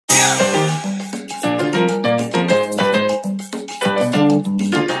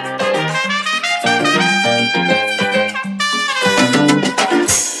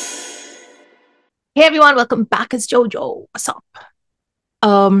Hey everyone, welcome back. It's Jojo. What's up?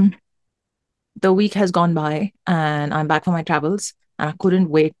 Um, the week has gone by and I'm back from my travels and I couldn't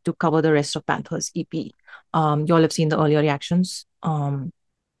wait to cover the rest of Panther's EP. Y'all have seen the earlier reactions. So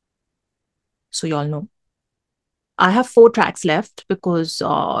y'all know. I have 4 tracks left because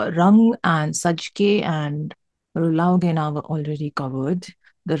Rang and Sajke and Rulauge now were already covered.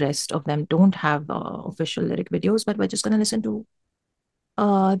 The rest of them don't have official lyric videos, but we're just gonna listen to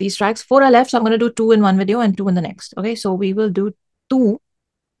these tracks. 4 are left, so I'm gonna do 2 in one video and 2 in the next. Okay, so we will do 2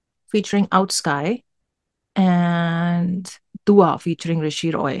 featuring Outsky and Dua featuring Rishi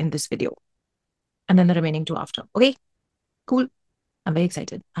Roy in this video. And then the remaining 2 after. Okay, cool. I'm very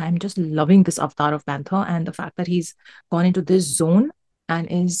excited. I'm just loving this avatar of Panther and the fact that he's gone into this zone and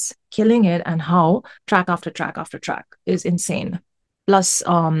is killing it, and how track after track after track is insane. Plus,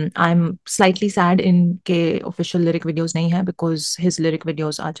 I'm slightly sad in के official lyric videos nahi hai because his lyric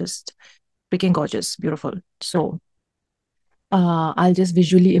videos are just freaking gorgeous, beautiful. So I'll just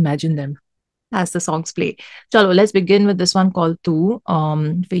visually imagine them as the songs play. Chalo, let's begin with this one called Tu,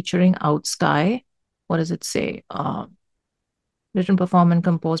 featuring Outsky. What does it say? Written, performed, and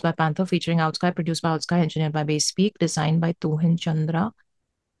composed by Panther, featuring Outsky, produced by Outsky, engineered by Bass Speak, designed by Tuhin Chandra.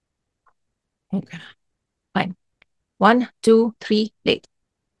 Okay, fine. 1, 2, 3, play.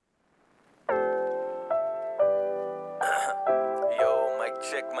 Yo, mic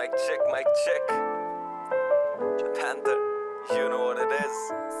check, mic check, mic check. Panther, you know what it is.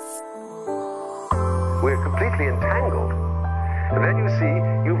 We're completely entangled. And then you see,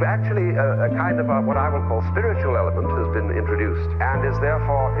 you've actually a kind of what I will call spiritual element has been introduced and is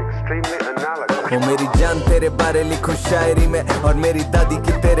therefore extremely analogous. ओ मेरी जान तेरे बारे लिखूं शायरी में, और मेरी दादी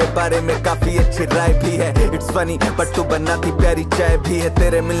की तेरे बारे में काफी अच्छी राय भी है. It's funny but तू बनाती प्यारी चाय भी है.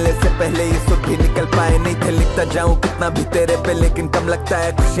 तेरे मिलने से पहले ये सुर भी निकल पाए नहीं थे. लिखता जाऊं कितना भी तेरे पे, लेकिन कम लगता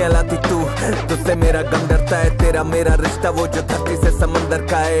है खुशियां लाती तू. तुझसे मेरा गम डरता है, तेरा मेरा रिश्ता वो जो धरती से समंदर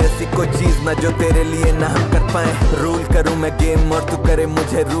का है. ऐसी कोई चीज ना जो तेरे लिए ना हम कर पाए. रूल करूं मैं गेम और तू करे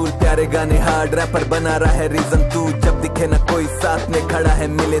मुझे रूल. प्यारे गाने हार्ड रैपर बना रहा है रीजन तू. जब दिखे ना कोई साथ में खड़ा है,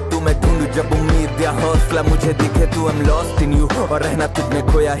 मिले तू मैं ढूंढूं जब उम्मीद या हौसला मुझे दिखे तू. I'm lost in you और रहना तुझ में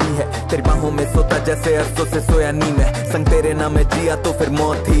खोया ही है. तेरी बाहों में सोता जैसे अरसों से सोया नींद है. संग तेरे नाम में जिया तो फिर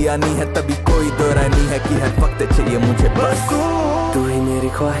मौत ही आनी है. तभी कोई दो राय नहीं है कि हर वक्त चाहिए मुझे बस तू ही मेरी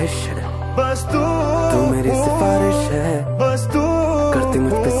ख्वाहिश है. बस तू मेरी सिफारिश है. बस तू करती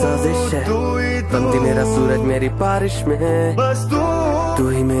मुझ पे साजिश है. बनती मेरा सूरज मेरी बारिश में है. बस तू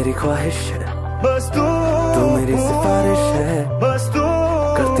ही मेरी ख्वाहिश है. बस तू मेरी सिफारिश है. बस तू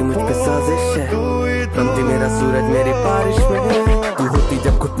करती मुझ पे साजिश है. बनती मेरा सूरज मेरी बारिश में है. तू होती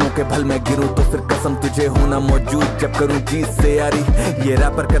जब घुटनों के भल में गिरूं तो फिर कसम तुझे होना मौजूद. जब करूं जीत से यारी, ये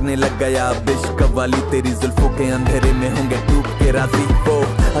रैपर करने लग गया अब इश्क वाली. तेरी जुल्फों के अंधेरे में होंगे डूब के राजी. वो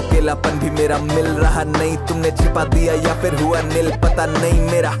अकेलापन भी मेरा मिल रहा नहीं. तुमने छिपा दिया या फिर हुआ नील पता नहीं.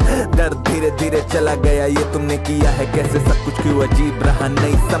 मेरा दर्द धीरे धीरे चला गया, ये तुमने किया है कैसे. सब कुछ क्यों अजीब रहा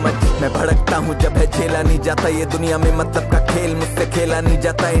नहीं समझ. मैं भड़कता हूँ जब है झेला नहीं जाता. ये दुनिया में मतलब का खेल मुझसे खेला नहीं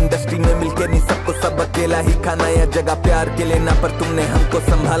जाता. इंडस्ट्री में मिलके नहीं सबको सब अकेला ही खाना. या जगह प्यार के लेना पर तुमने हमको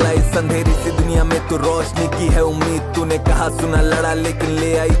संभाला. इस अंधेरी सी दुनिया में तू रोशनी की है उम्मीद. तूने कहा सुना लड़ा लेकिन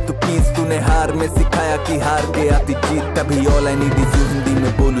ले आई तू पीस. तूने हार में सिखाया कि हार के आती जीत. तभी all I need is you Hindi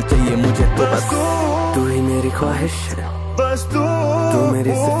में बोलूं चाहिए मुझे तो बस तू ही मेरी ख्वाहिश है. बस तू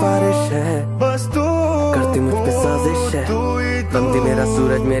मेरी सिफारिश है. बस तू करती मुझ पे साजिश है. बनती मेरा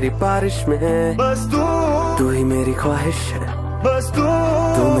सूरज मेरी बारिश में है. बस तू ही मेरी ख्वाहिश है. बस तू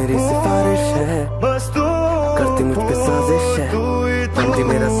मेरी सिफारिश है. बस तू करती मुझ पे साजिश है. बनती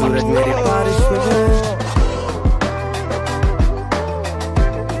मेरा सूरज मेरी बारिश में है.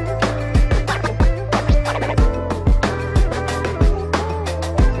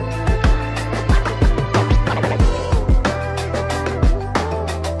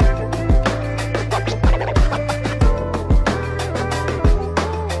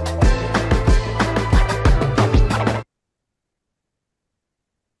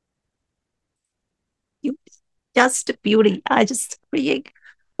 Just beauty. I just freaking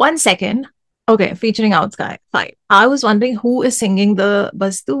 1 second. Okay, featuring Outsky. Fine. I was wondering who is singing the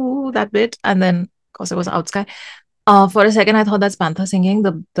Bastu, that bit, and then of course it was Outsky. For a second I thought that's Panther singing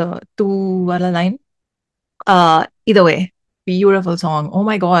the Tu wala line. Either way, beautiful song. Oh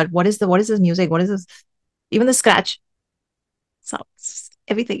my god, what is this music? What is this? Even the scratch sounds,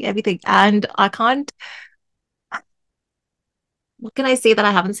 everything. And I can't, what can I say that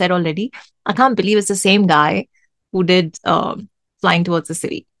I haven't said already? I can't believe it's the same guy who did Flying Towards the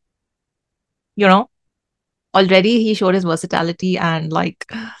City. You know, already he showed his versatility and like,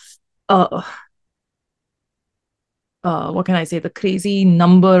 what can I say? The crazy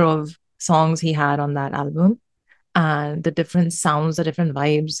number of songs he had on that album, and the different sounds, the different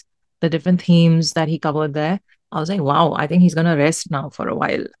vibes, the different themes that he covered there. I was like, wow, I think he's gonna rest now for a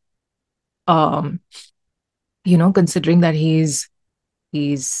while. Um, considering that he's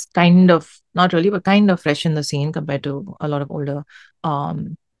kind of not really, but kind of fresh in the scene compared to a lot of older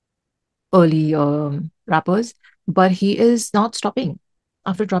um early rappers, but he is not stopping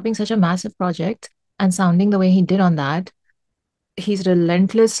after dropping such a massive project and sounding the way he did on that. He's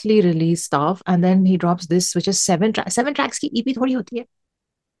relentlessly released stuff, and then he drops this, which is seven tracks की EP थोड़ी होती है.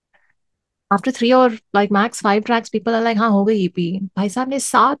 After three or like max five tracks, people are like, हाँ हो गई EP. भाई साहब ने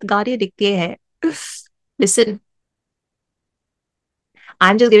 7 गाने लिख दिए हैं. Listen,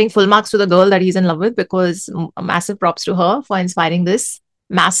 I'm just giving full marks to the girl that he's in love with, because massive props to her for inspiring this.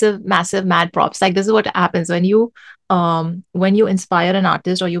 Massive, massive, mad props. Like, this is what happens when you inspire an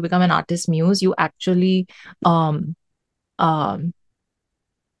artist or you become an artist muse, you actually um um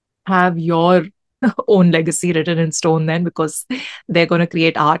have your own legacy written in stone then, because they're going to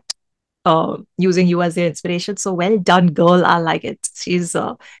create art using you as their inspiration. So well done, girl. I like it. She's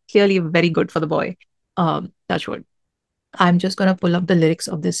clearly very good for the boy. Touch wood. I'm just gonna pull up the lyrics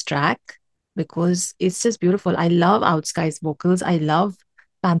of this track because it's just beautiful. I love Outsky's vocals. I love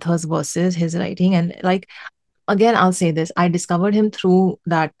Panther's verses, his writing, and like, again, I'll say this: I discovered him through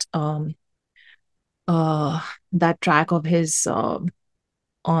uh that track of his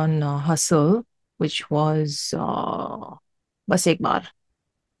on Hustle, which was Bas Ek Baar,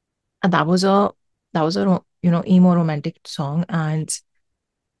 and that was a emo romantic song, and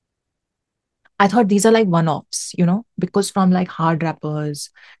I thought these are like one-offs, because from like hard rappers,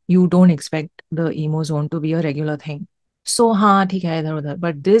 you don't expect the emo zone to be a regular thing. So, हाँ, ठीक है, इधर उधर.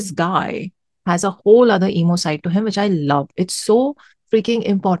 But this guy has a whole other emo side to him, which I love. It's so freaking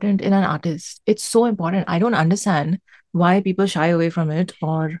important in an artist. It's so important. I don't understand why people shy away from it,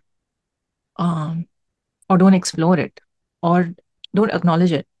 um or don't explore it, or don't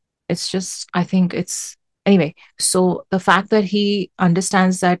acknowledge it. It's just, I think it's anyway. So the fact that he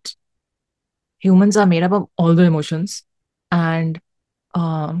understands that humans are made up of all the emotions, and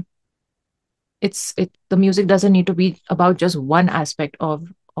um the music doesn't need to be about just one aspect of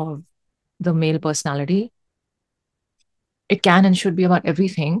the male personality. It can and should be about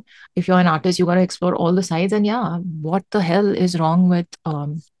everything. If you're an artist, you got to explore all the sides. And yeah, what the hell is wrong with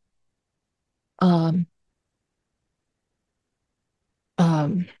um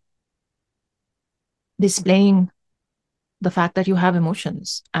um displaying the fact that you have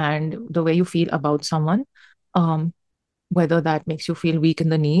emotions and the way you feel about someone, um whether that makes you feel weak in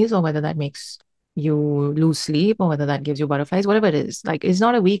the knees, or whether that makes you lose sleep, or whether that gives you butterflies, whatever it is. Like, it's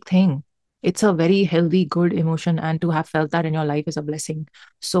not a weak thing. It's a very healthy, good emotion. And to have felt that in your life is a blessing.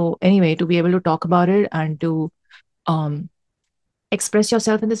 So, anyway, to be able to talk about it and to um, express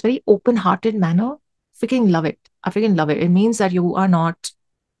yourself in this very open hearted manner, freaking love it. I freaking love it. It means that you are not,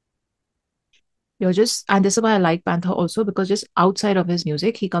 you're just, and this is why I like Panther also, because just outside of his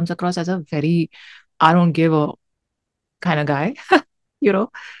music, he comes across as a very, I don't give a kind of guy. you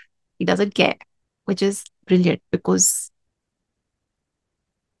know, He doesn't care, which is brilliant, because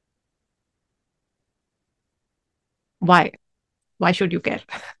why? Why should you care?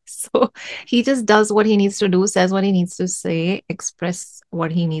 So he just does what he needs to do, says what he needs to say, express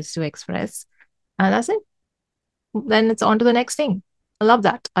what he needs to express, and that's it. Then it's on to the next thing. I love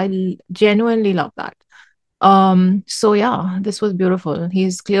that. Genuinely love that. So yeah, this was beautiful.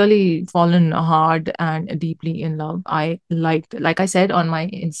 He's clearly fallen hard and deeply in love. I liked, like I said on my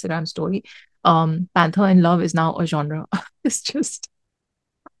Instagram story, Panther in love is now a genre. it's just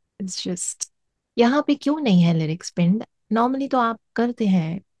It's just यहाँ पे क्यों नहीं है lyrics पिंड? Normally तो आप करते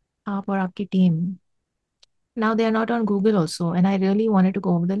हैं, आप और आपकी team. Now they are not on Google also, and I really wanted to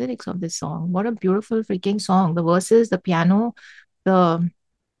go over the lyrics of this song. What a beautiful freaking song! The verses, the piano, the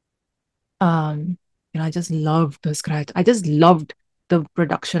I just loved the scratch. I just loved the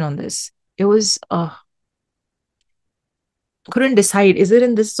production on this. It was couldn't decide. Is it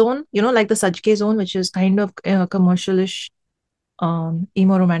in this zone? Like the Sajke zone, which is kind of commercialish,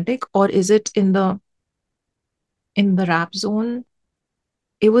 emo romantic, or is it in the rap zone?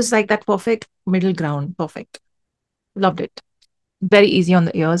 It was like that perfect middle ground. Perfect. Loved it. Very easy on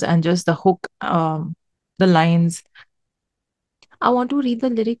the ears, and just the hook, the lines. I want to read the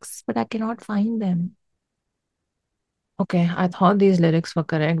lyrics, but I cannot find them. Okay, I thought these lyrics were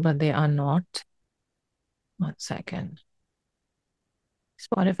correct, but they are not. 1 second.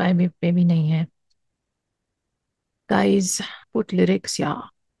 Spotify पे भी नहीं है. Guys, put lyrics, yeah.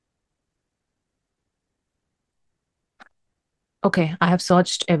 Okay, I have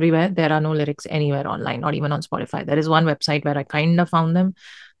searched everywhere. There are no lyrics anywhere online, not even on Spotify. There is one website where I kind of found them,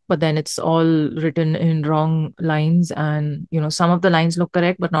 but then it's all written in wrong lines, and some of the lines look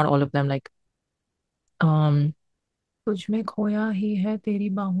correct but not all of them, like um तुझ में खोया ही है तेरी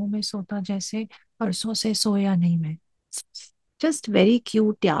बाहों में सोता जैसे परसों से सोया नहीं मैं. Just very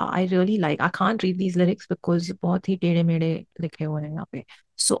cute. Yeah, I really like. I can't read these lyrics because बहुत ही टेढ़े मेढ़े लिखे हुए हैं यहाँ पे.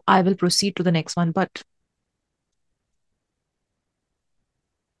 So I will proceed to the next one. But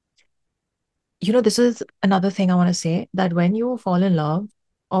this is another thing I want to say, that when you fall in love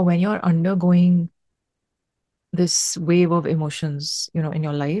or when you're undergoing this wave of emotions, in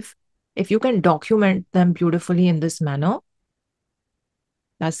your life, if you can document them beautifully in this manner,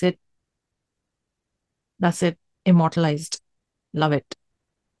 that's it. That's it. Immortalized. Love it.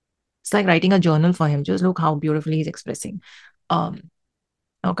 It's like writing a journal for him. Just look how beautifully he's expressing.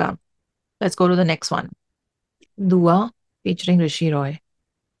 Okay. Let's go to the next one. Dua featuring Rishi Roy.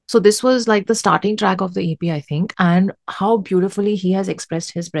 So this was like the starting track of the EP, I think, and how beautifully he has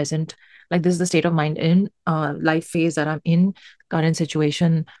expressed his present. Like, this is the state of mind in life phase that I'm in, current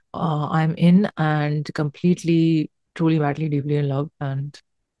situation I'm in, and completely, truly, madly, deeply in love. And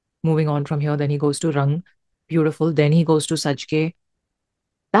moving on from here, then he goes to Rang, beautiful. Then he goes to Sajke.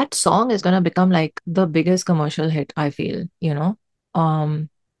 That song is gonna become like the biggest commercial hit, I feel.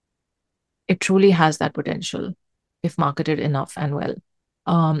 It truly has that potential if marketed enough and well.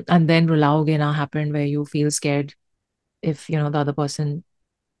 And then Rulaoge Na happened, where you feel scared if the other person.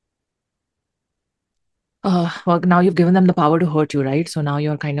 Well, now you've given them the power to hurt you, right? So now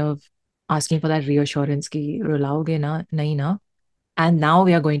you're kind of asking for that reassurance ki Rulaoge na, nahi na. And now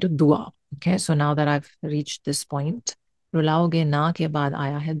we are going to Dua. Okay, so now that I've reached this point, Rulaoge na ke baad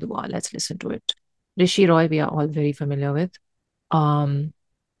aaya hai Dua. Let's listen to it. Rishi Roy, we are all very familiar with.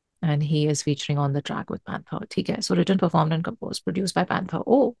 And he is featuring on the track with Panther. Okay, so written, performed, and composed, produced by Panther.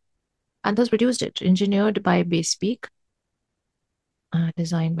 Oh, Panther's produced it. Engineered by Basspeak.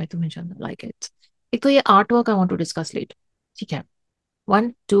 Designed by Tumhin Chandra. Like it. एक तो ये artwork I want to discuss later. ठीक है.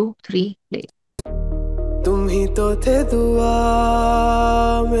 1, 2, 3, play. तुम ही तो थे दुआ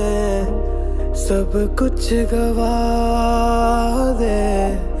में सब कुछ गवा दे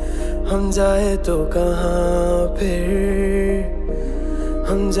हम जाए तो कहाँ फिर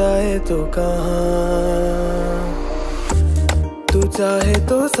हम जाए तो कहाँ तू चाहे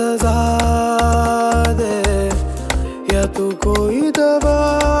तो सजा दे या तू कोई दबा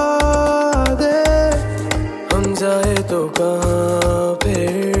दे हम जाए तो कहाँ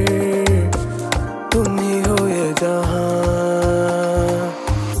फिर तुम ही हो ये जहाँ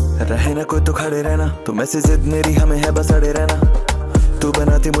रहे ना कोई तो खड़े रहना तुम ऐसी जिद मेरी हमें है बस अड़े रहना तू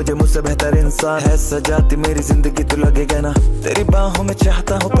बनाती मुझे मुझसे बेहतर इंसान है सजाती मेरी जिंदगी तू लगे कहना तेरी बाहों में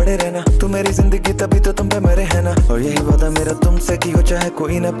चाहता हूँ पड़े रहना तू मेरी जिंदगी तभी तो तुम पे मरे है ना और यही वादा मेरा तुमसे की हो चाहे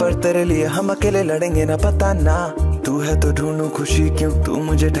कोई ना पर तेरे लिए हम अकेले लड़ेंगे ना पता ना तू है तो ढूंढूं खुशी क्यों तू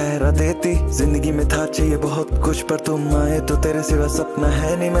मुझे ठहरा देती जिंदगी में था चाहिए बहुत कुछ पर तुम आए तो तेरे सिवा सपना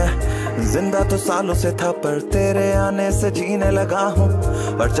है नहीं मैं जिंदा तो सालों से था पर तेरे आने से जीने लगा हूँ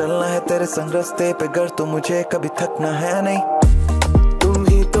और चलना है तेरे संग रास्ते पे घर तो मुझे कभी थकना है नहीं तुम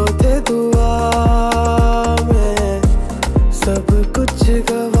ही तो थे दुआ में सब कुछ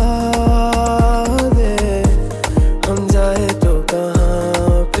गवा दे हम जाए तो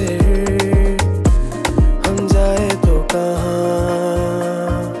कहाँ फिर हम जाए तो कहाँ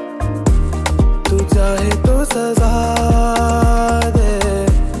तू चाहे तो सजा दे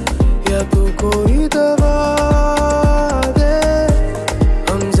या तू कोई दबा दे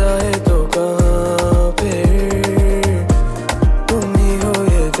हम जाए तो कहाँ फिर तुम ही हो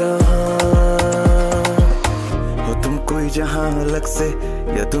ये जहाँ हो तुम कोई जहां अलग से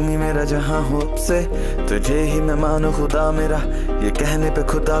या तुम ही मेरा जहां हो अब से तुझे ही मैं मानो खुदा मेरा ये कहने पे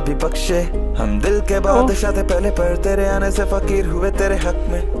खुदा भी बख्शे हम दिल के बादशाह थे पहले पर तेरे आने से फकीर हुए तेरे हक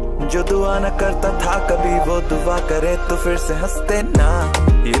में जो दुआ न करता था कभी वो दुआ करे तो फिर से हंसते ना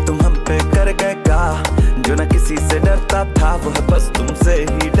ये तुम हम पे कर गए का जो न किसी से डरता था वो बस तुमसे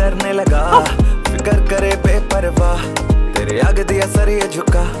ही डरने लगा फिकर करे बेपरवाह तेरे आगे दिया सर ये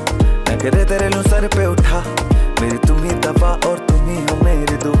झुका न करे तेरे लूं सर पे उठा मेरी तुम ही दवा और तुम ही हो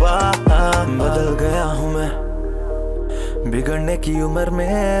मेरी दुआ बदल गया हूँ मैं बिगड़ने की उम्र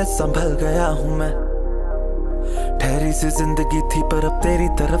में संभल गया हूँ मैं ठहरी सी जिंदगी थी पर अब तेरी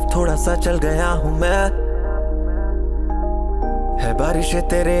तरफ थोड़ा सा चल गया हूँ मैं है बारिशें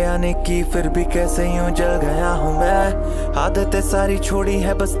तेरे आने की फिर भी कैसे यूं जल गया हूँ मैं आदतें सारी छोड़ी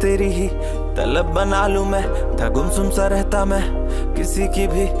है बस तेरी ही तलब बना लूं मैं था गुमसुम सा रहता मैं किसी की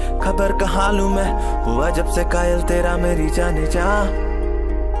भी खबर कहाँ लूं मैं हुआ जब से कायल तेरा मेरी जाने जा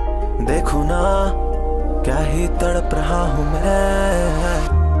देखो ना क्या ही तड़प रहा हूँ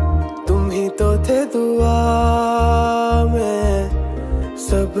मैं तुम ही तो थे दुआ में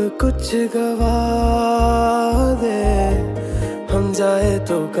सब कुछ गवा दे हम जाए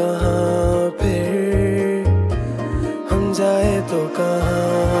तो कहाँ फिर हम जाए तो कहाँ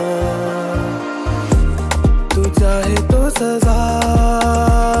तू चाहे तो सजा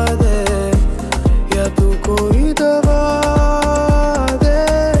दे या तू कोई दवा दे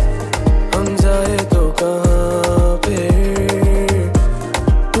हम जाए तो कहाँ फिर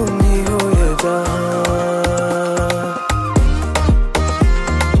तुम ही हो ये जहाँ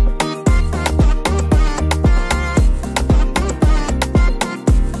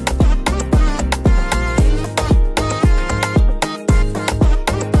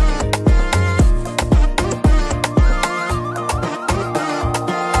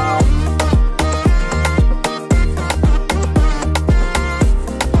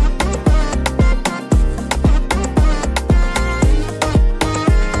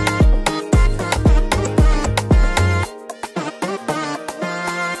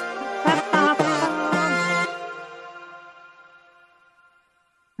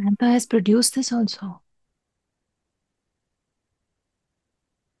Panther has produced this also.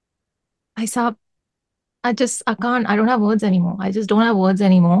 I saw. I can't. I don't have words anymore. I just don't have words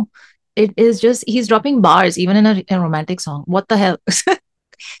anymore. It is just he's dropping bars even in a romantic song. What the hell?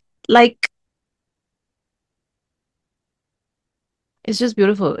 Like it's just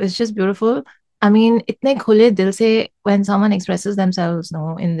beautiful. It's just beautiful. I mean, itne khule dil se when someone expresses themselves,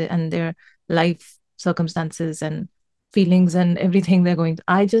 no, in the and their life circumstances and feelings and everything they're going through.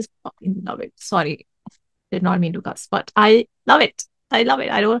 I just fucking love it. Sorry, did not mean to cuss, but I love it. I love it.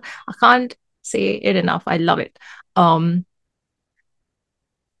 I can't say it enough. I love it. Um,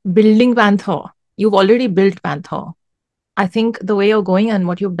 Building Panther. You've already built Panther. I think the way you're going and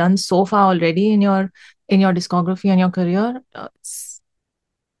what you've done so far already in your discography and your career,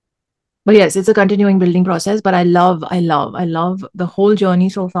 but yes, it's a continuing building process. But I love the whole journey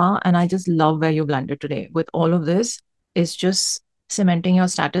so far, and I just love where you've landed today with all of this. It's just cementing your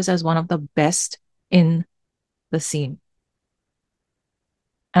status as one of the best in the scene.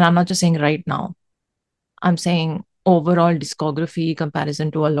 And I'm not just saying right now. I'm saying overall discography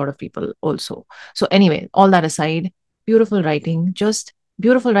comparison to a lot of people also. So anyway, all that aside, beautiful writing, just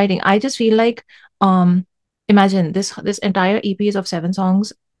beautiful writing. I just feel like imagine this entire EP is of 7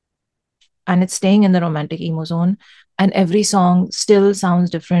 songs and it's staying in the romantic emo zone and every song still sounds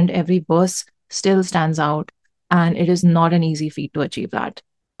different, every verse still stands out and it is not an easy feat to achieve that.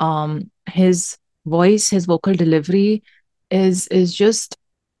 His voice, his vocal delivery is just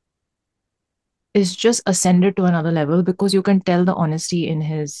ascended to another level because you can tell the honesty in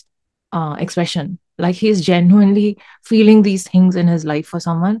his expression. Like he's genuinely feeling these things in his life for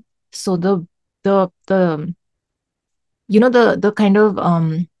someone. So the the kind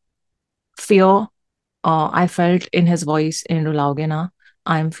of fear I felt in his voice in Rulaugena,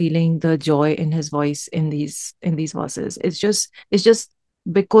 I'm feeling the joy in his voice in these verses. It's just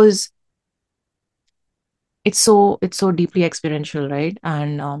because it's so deeply experiential, right?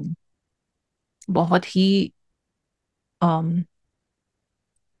 And बहुत ही um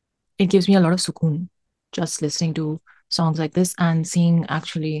it gives me a lot of sukoon just listening to songs like this and seeing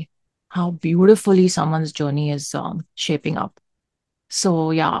actually how beautifully someone's journey is shaping up.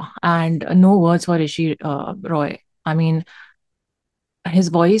 So yeah, and no words for Rishi Roy. I mean, his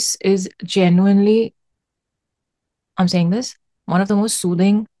voice is genuinely, I'm saying this, one of the most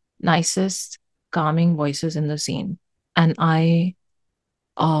soothing, nicest, calming voices in the scene. And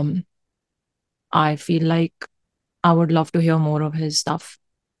um I feel like I would love to hear more of his stuff,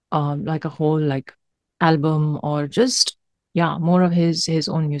 like a whole like album or just yeah, more of his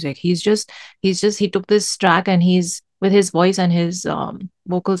own music. He's just he took this track and he's with his voice and his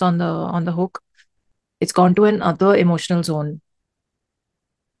vocals on the hook. It's gone to another emotional zone.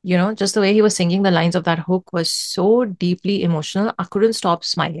 You know, just the way he was singing the lines of that hook was so deeply emotional. I couldn't stop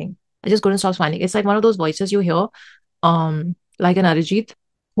smiling. I just couldn't stop smiling. It's like one of those voices you hear, like an Arijit,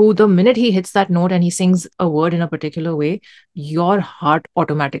 who the minute he hits that note and he sings a word in a particular way, your heart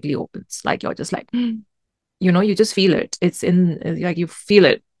automatically opens. Like you're just like, you know, you just feel it. It's in like you feel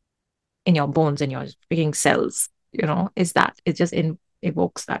it in your bones and your freaking cells. You know, is that it just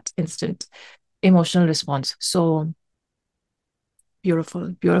evokes that instant emotional response. So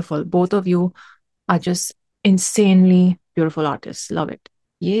beautiful, beautiful. Both of you are just insanely beautiful artists. Love it.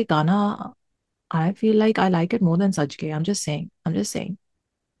 Ye Gana, I feel like I like it more than Sajke. I'm just saying. I'm just saying.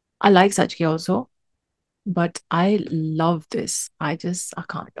 I like Sajke also, but I love this. I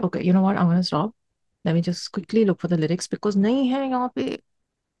can't. Okay, you know what? I'm gonna stop. Let me just quickly look for the lyrics because nahi hai yahan pe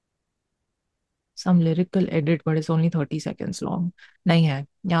some lyrical edit, but it's only 30 seconds long. Nahi hai.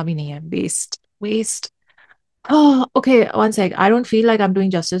 Yahan bhi nahi hai. Waste. Waste. Oh, okay. One sec. I don't feel like I'm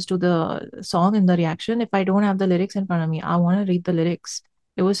doing justice to the song and the reaction if I don't have the lyrics in front of me. I want to read the lyrics.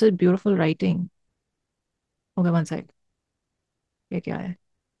 It was a beautiful writing. Okay, one sec. ये क्या है?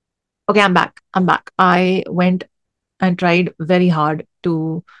 Okay, I'm back. I'm back. I went and tried very hard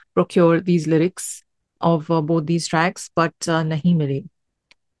to procure these lyrics of both these tracks, but nahi mile.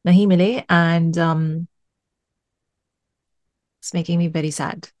 Nahi mile, and it's making me very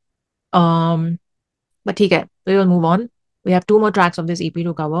sad. Um, but ठीक है, we will move on. We have two more tracks of this EP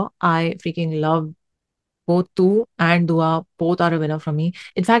to cover. I freaking love both Tu and Dua. Both are a winner from me.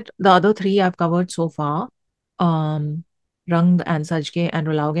 In fact, the other three I've covered so far, um, Rang and Sajke and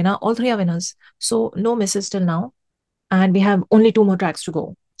Rulaugena, all three are winners. So no misses till now. And we have only two more tracks to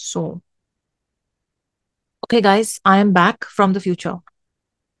go. So, okay, guys, I am back from the future.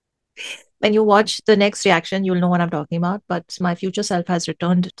 When you watch the next reaction, you'll know what I'm talking about. But my future self has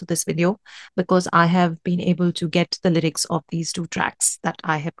returned to this video because I have been able to get the lyrics of these two tracks that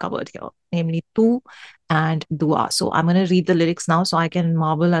I have covered here, namely Tu and Dua. So I'm going to read the lyrics now so I can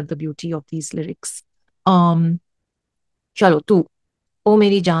marvel at the beauty of these lyrics. Chalo, Tu. Oh,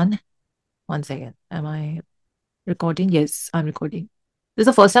 Meri Jaan. One second. Am I recording? Yes, I'm recording. This is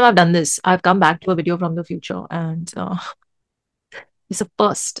the first time I've done this. I've come back to a video from the future and it's a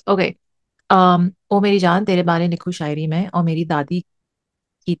first. Okay. ओ मेरी जान तेरे बारे लिखूं शायरी में और मेरी दादी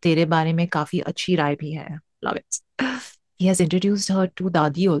की तेरे बारे में काफी अच्छी राय भी है love it he has introduced her to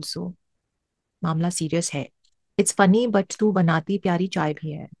दादी आल्सो मामला सीरियस है इट्स फनी बट तू बनाती प्यारी चाय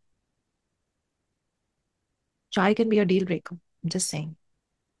भी है चाय can be a deal breaker I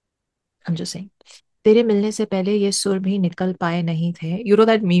am just saying तेरे मिलने से पहले ये सुर भी निकल पाए नहीं थे you know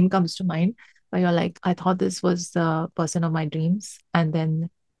that meme comes to mind where you're like I thought this was the person of my dreams and then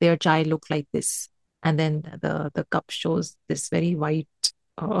their chai looked like this and then the cup shows this very white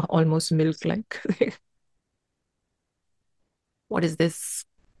almost milk like what is this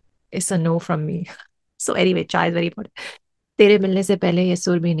it's a no from me so anyway chai is very important तेरे मिलने से पहले ये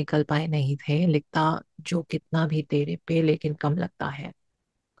सुर भी निकल पाए नहीं थे लिखता जो कितना भी तेरे पे लेकिन कम लगता है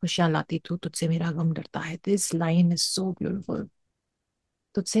खुशियां लाती तू तुझसे मेरा गम डरता है this line is so beautiful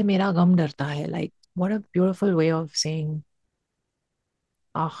तुझसे मेरा गम डरता है like what a beautiful way of saying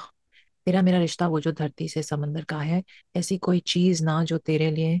आह तेरा मेरा रिश्ता वो जो धरती से समंदर का है ऐसी कोई चीज ना जो तेरे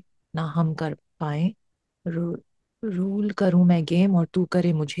लिए ना हम कर पाए रू, रूल करूं मैं गेम और तू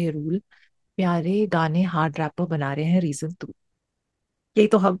करे मुझे रूल प्यारे गाने हार्ड रैपर बना रहे हैं रीजन तू यही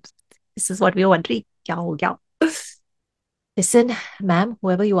तो हम this is what we are wondering क्या हो गया listen ma'am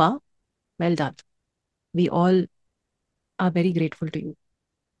whoever you are well done we all are very grateful to you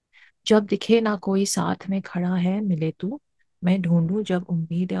जब दिखे ना कोई साथ में खड़ा है मिले तू मैं ढूंढूं जब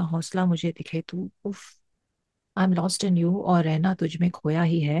उम्मीद या हौसला मुझे दिखे तू उफ I am lost in you और रहना तुझ में खोया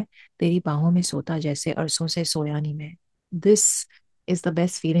ही है तेरी बाहों में सोता जैसे अरसों से सोया नहीं मैं this is the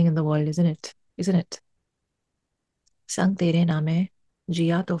best feeling in the world isn't it संग तेरे नामे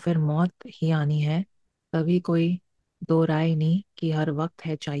जिया तो फिर मौत ही आनी है कभी कोई दो राय नहीं कि हर वक्त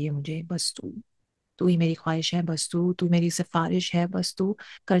है चाहिए मुझे बस तू तू ही मेरी ख्वाहिश है बस तू तू मेरी सिफारिश है बस तू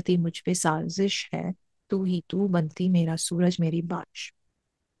करती मुझ पे साजिश है तू ही तू बनती मेरा सूरज मेरी बारिश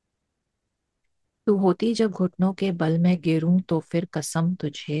तू होती जब घुटनों के बल में गिरूं तो फिर कसम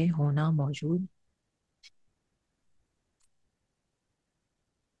तुझे होना मौजूद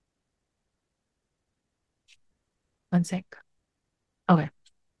वन सेक ओके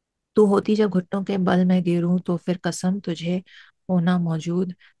तू होती जब घुटनों के बल में गिरूं तो फिर कसम तुझे होना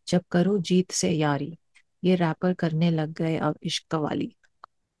मौजूद जब करूं जीत से यारी ये रैपर करने लग गए अब इश्क वाली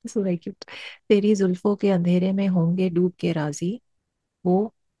सो वेरी क्यूट तेरी जुल्फों के अंधेरे में होंगे डूब के राजी वो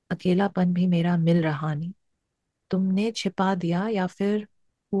अकेलापन भी मेरा मिल रहा नहीं तुमने छिपा दिया या फिर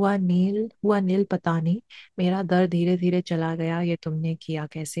हुआ नील पता नहीं मेरा दर्द धीरे धीरे चला गया ये तुमने किया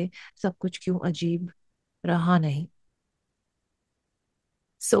कैसे सब कुछ क्यों अजीब रहा नहीं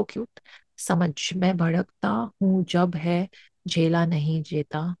सो क्यूट समझ मैं भड़कता हूँ जब है झेला नहीं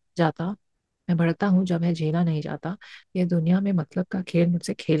जेता जाता मैं भड़कता हूँ जब है झेला नहीं जाता ये दुनिया में मतलब का खेल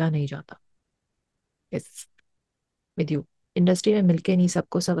मुझसे खेला नहीं जाता यस विद यू इंडस्ट्री में मिलके नहीं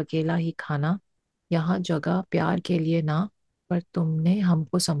सबको सब अकेला ही खाना यहाँ जगह प्यार के लिए ना पर तुमने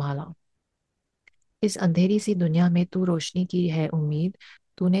हमको संभाला इस अंधेरी सी दुनिया में तू रोशनी की है उम्मीद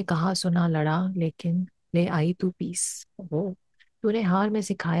तूने कहा सुना लड़ा लेकिन ले आई तू पीस वो तूने हार में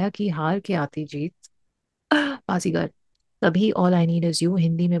सिखाया कि हार के आती जीत बाजीगर तभी all I need is you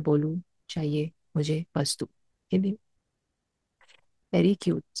Hindi में बोलूं चाहिए मुझे बस तू हिंदी वेरी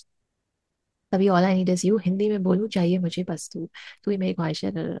क्यूट तभी all I need is you Hindi में बोलूं चाहिए मुझे बस तू तू ही मेरी ख्वाहिश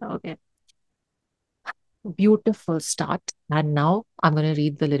है okay beautiful start and now I'm going to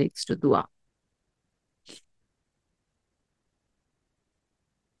read the lyrics to dua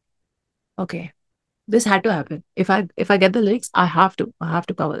Okay, this had to happen. If I get the lyrics, I have to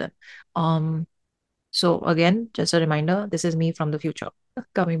cover them. So again, just a reminder, this is me from the future.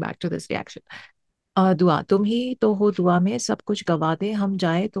 Coming back to this reaction. दुआ तुम ही तो हो, दुआ में सब कुछ गवा दे, हम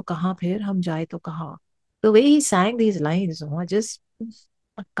जाए तो कहाँ, फिर हम जाए तो कहाँ. The way he sang these lines, I just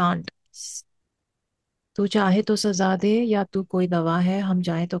I can't. तू चाहे तो सजा दे या तू कोई दवा है, हम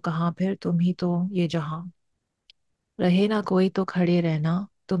जाए तो कहाँ, फिर तुम ही तो ये जहां. रहे ना कोई तो खड़े रहना,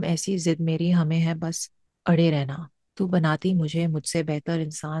 तुम ऐसी जिद मेरी, हमें है बस अड़े रहना. तू बनाती मुझे मुझसे बेहतर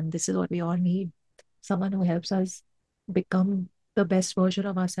इंसान. This is what we all need. Someone who helps us become the best version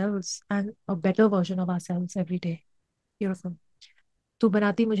of ourselves and a better version of ourselves every day. Beautiful. तू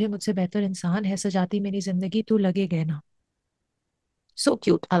बनाती मुझे मुझसे बेहतर इंसान है, सजाती मेरी जिंदगी तू लगे कहना. So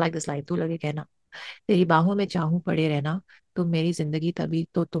cute. I like this line. तू लगे कहना. तेरी बाहों में चाहूं पड़े रहना, तुम मेरी जिंदगी तभी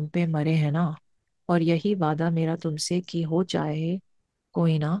तो तुम पे मरे है ना. और यही वादा मेरा तुमसे कि हो चाहे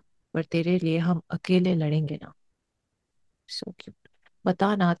कोई ना, पर तेरे लिए हम अकेले लड़ेंगे ना. So cute.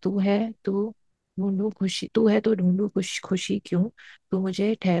 बता ना तू है, तू ढूंढू खुशी, तू है तो ढूंढू खुशी क्यों. तू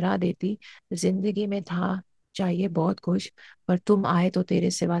मुझे ठहरा देती, जिंदगी में था चाहिए बहुत कुछ, पर तुम आए तो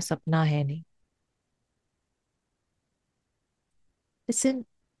तेरे सिवा सपना है नहीं. Listen,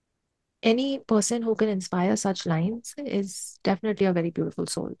 any person who can inspire such lines is definitely a very beautiful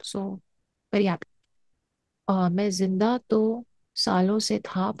soul. So very happy. मैं जिंदा तो सालों से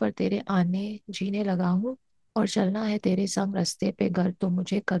था, पर तेरे आने जीने लगा हूँ, और चलना है तेरे संग रास्ते पे घर, तो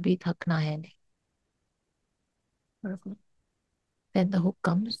मुझे कभी थकना है नहीं. Beautiful. Then the hook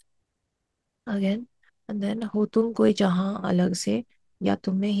comes again, and then हो तुम कोई जहां अलग से, या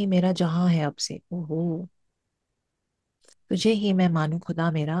तुम में ही मेरा जहां है अब से. ओहो. तुझे ही मैं मानू खुदा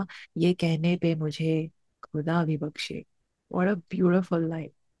मेरा, ये कहने पे मुझे खुदा भी बख्शे. What a beautiful line.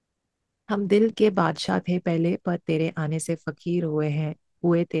 हम दिल के बादशाह थे पहले, पर तेरे आने से फकीर हुए हैं,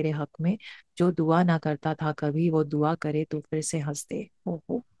 हुए तेरे हक में. जो दुआ ना करता था कभी, वो दुआ करे तो फिर से हंस दे.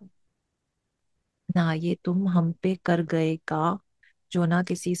 ओहो. ना ये तुम हम पे कर गए का, जो ना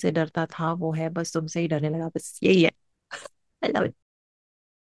किसी से डरता था, वो है बस तुमसे ही डरने लगा. बस यही है. I love it.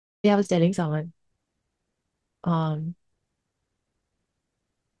 I was telling someone, um,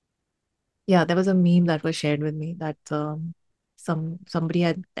 yeah, there was a meme that was shared with me that somebody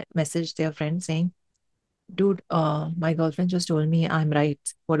had messaged their friend saying, "Dude, my girlfriend just told me I'm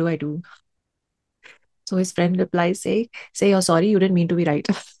right. What do I do?" So his friend replies, "Say you're sorry. You didn't mean to be right."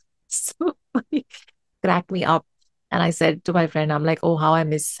 So funny. Cracked me up. And I said to my friend, I'm like, "Oh, how I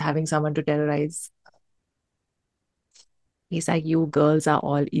miss having someone to terrorize." He's like, "You girls are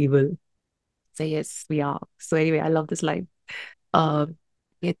all evil." Say, "Yes, we are." So anyway, I love this line. Uh,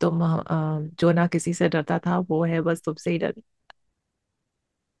 ये तुम जो ना किसी से डरता था, वो है बस तुमसे ही डर.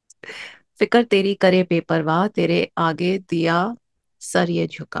 फिकर तेरी करे बेपरवाह, तेरे आगे दिया सर ये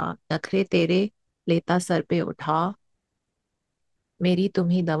झुका, नखरे तेरे लेता सर पे उठा, मेरी तुम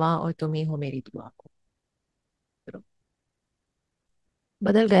ही दवा और तुम ही हो मेरी दुआ.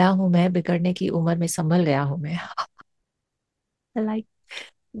 बदल गया हूं मैं, बिगड़ने की उम्र में संभल गया हूं मैं. लाइक,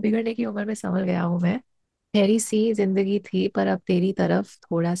 बिगड़ने की उम्र में संभल गया हूं मैं. ठहरी सी जिंदगी थी, पर अब तेरी तरफ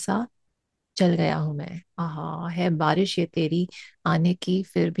थोड़ा सा चल गया हूं मैं. आहा, है बारिश ये तेरी आने की,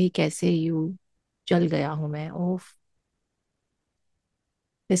 फिर भी कैसे यूं चल गया हूं मैं. ओफ.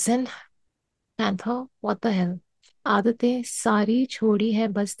 Listen, panther, what the hell. आदतें सारी छोड़ी है,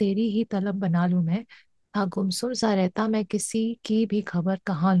 बस तेरी ही तलब बना लूं मैं. हाँ, गुमसुम सा रहता मैं, किसी की भी खबर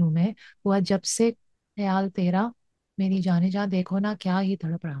कहाँ लूं मैं. हुआ जब से ख्याल तेरा, मेरी जाने जा, देखो ना क्या ही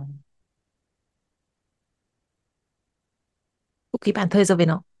तड़प रहा हूँ. Okay, Panther is a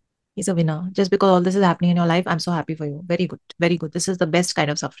winner. He's a winner. Just because all this is happening in your life, I'm so happy for you. Very good. Very good. This is the best kind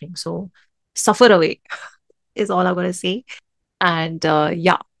of suffering. So suffer away is all I'm going to say. And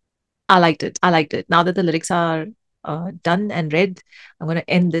yeah, I liked it. I liked it. Now that the lyrics are done and read, I'm going to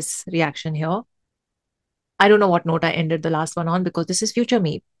end this reaction here. I don't know what note I ended the last one on because this is future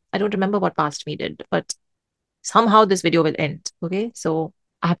me. I don't remember what past me did, but somehow this video will end. Okay. So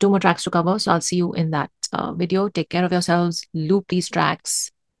I have two more tracks to cover. So I'll see you in that video. Take care of yourselves. Loop these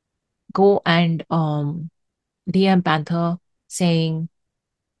tracks. Go and DM Panther saying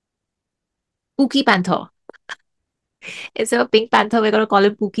Pookie Panther. Instead of Pink Panther, we're going to call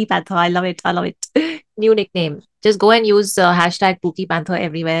him Pookie Panther. I love it. I love it. New nickname. Just go and use hashtag Pookie Panther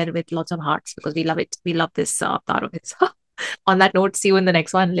everywhere with lots of hearts because we love it. We love this part of it. On that note, see you in the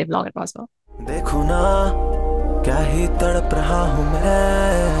next one. Live long and prosper. देखो ना क्या ही तड़प रहा हूँ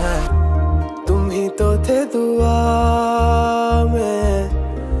मैं, तुम ही तो थे दुआ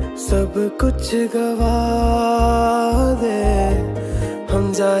में, सब कुछ गवा दे,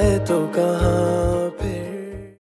 हम जाए तो कहाँ फिर.